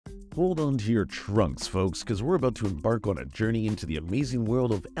Hold on to your trunks, folks, because we're about to embark on a journey into the amazing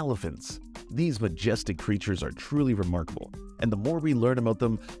world of elephants. These majestic creatures are truly remarkable, and the more we learn about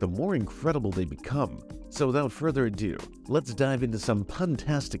them, the more incredible they become. So without further ado, let's dive into some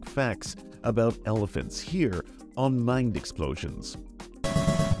puntastic facts about elephants here on Mind Explosions.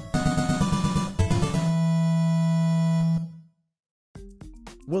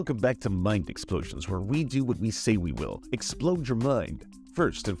 Welcome back to Mind Explosions, where we do what we say we will, explode your mind.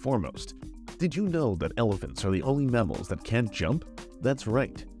 First and foremost, did you know that elephants are the only mammals that can't jump? That's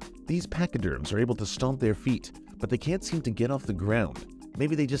right. These pachyderms are able to stomp their feet, but they can't seem to get off the ground.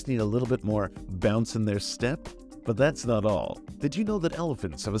 Maybe they just need a little bit more bounce in their step? But that's not all. Did you know that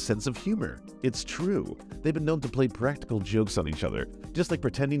elephants have a sense of humor? It's true. They've been known to play practical jokes on each other, just like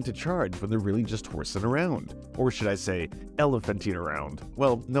pretending to charge when they're really just horsing around. Or should I say, elephanting around?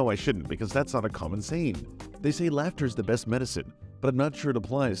 Well, no, I shouldn't, because that's not a common saying. They say laughter is the best medicine, but I'm not sure it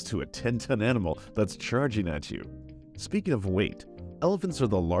applies to a 10-ton animal that's charging at you. Speaking of weight, elephants are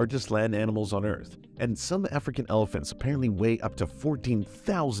the largest land animals on Earth, and some African elephants apparently weigh up to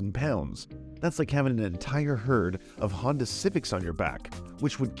 14,000 pounds. That's like having an entire herd of Honda Civics on your back,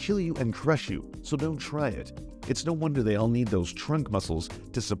 which would kill you and crush you, so don't try it. It's no wonder they all need those trunk muscles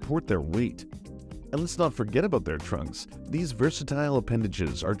to support their weight. And let's not forget about their trunks. These versatile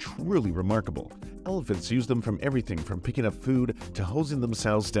appendages are truly remarkable. Elephants use them from everything from picking up food to hosing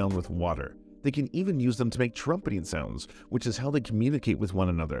themselves down with water. They can even use them to make trumpeting sounds, which is how they communicate with one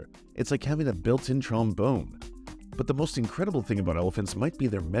another. It's like having a built-in trombone. But the most incredible thing about elephants might be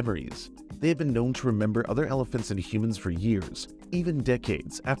their memories. They have been known to remember other elephants and humans for years, even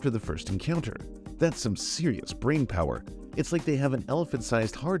decades after the first encounter. That's some serious brain power. It's like they have an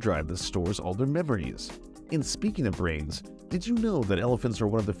elephant-sized hard drive that stores all their memories. And speaking of brains, did you know that elephants are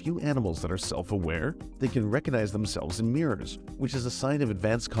one of the few animals that are self-aware? They can recognize themselves in mirrors, which is a sign of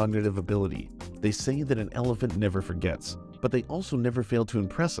advanced cognitive ability. They say that an elephant never forgets, but they also never fail to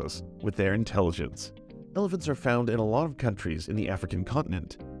impress us with their intelligence. Elephants are found in a lot of countries in the African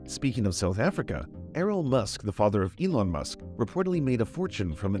continent. Speaking of South Africa, Elon Musk, the father of Elon Musk, reportedly made a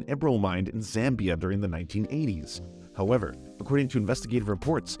fortune from an emerald mine in Zambia during the 1980s. However, according to investigative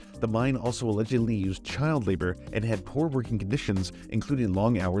reports, the mine also allegedly used child labor and had poor working conditions, including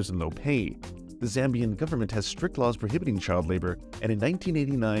long hours and low pay. The Zambian government has strict laws prohibiting child labor, and in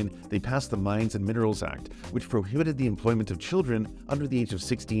 1989, they passed the Mines and Minerals Act, which prohibited the employment of children under the age of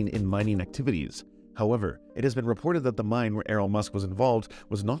 16 in mining activities. However, it has been reported that the mine where Elon Musk was involved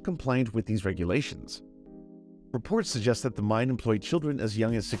was not compliant with these regulations. Reports suggest that the mine employed children as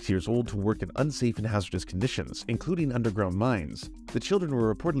young as 6 years old to work in unsafe and hazardous conditions, including underground mines. The children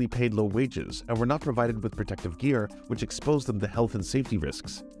were reportedly paid low wages and were not provided with protective gear, which exposed them to health and safety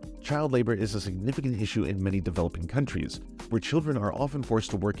risks. Child labor is a significant issue in many developing countries, where children are often forced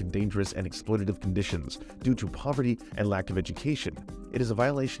to work in dangerous and exploitative conditions due to poverty and lack of education. It is a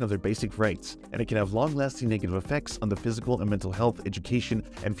violation of their basic rights, and it can have long-lasting negative effects on the physical and mental health, education,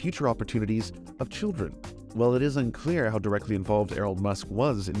 and future opportunities of children. While it is unclear how directly involved Elon Musk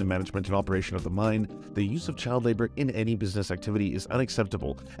was in the management and operation of the mine, the use of child labor in any business activity is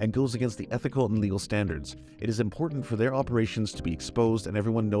unacceptable and goes against the ethical and legal standards. It is important for their operations to be exposed and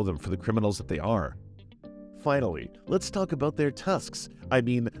everyone know them for the criminals that they are. Finally, let's talk about their tusks. I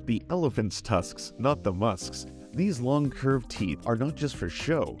mean, the elephant's tusks, not the Musk's. These long curved teeth are not just for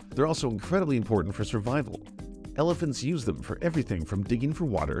show, they're also incredibly important for survival. Elephants use them for everything from digging for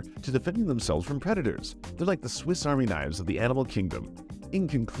water to defending themselves from predators. They're like the Swiss Army knives of the animal kingdom. In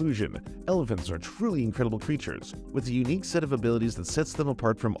conclusion, elephants are truly incredible creatures, with a unique set of abilities that sets them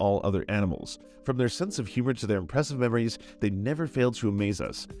apart from all other animals. From their sense of humor to their impressive memories, they never fail to amaze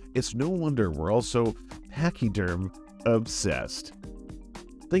us. It's no wonder we're also pachyderm obsessed.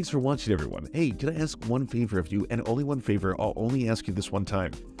 Thanks for watching, everyone. Hey, can I ask one favor of you, and only one favor? I'll only ask you this one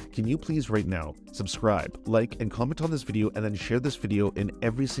time. Can you please right now subscribe, like, and comment on this video, and then share this video in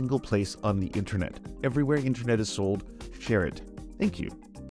every single place on the internet. Everywhere internet is sold, share it. Thank you.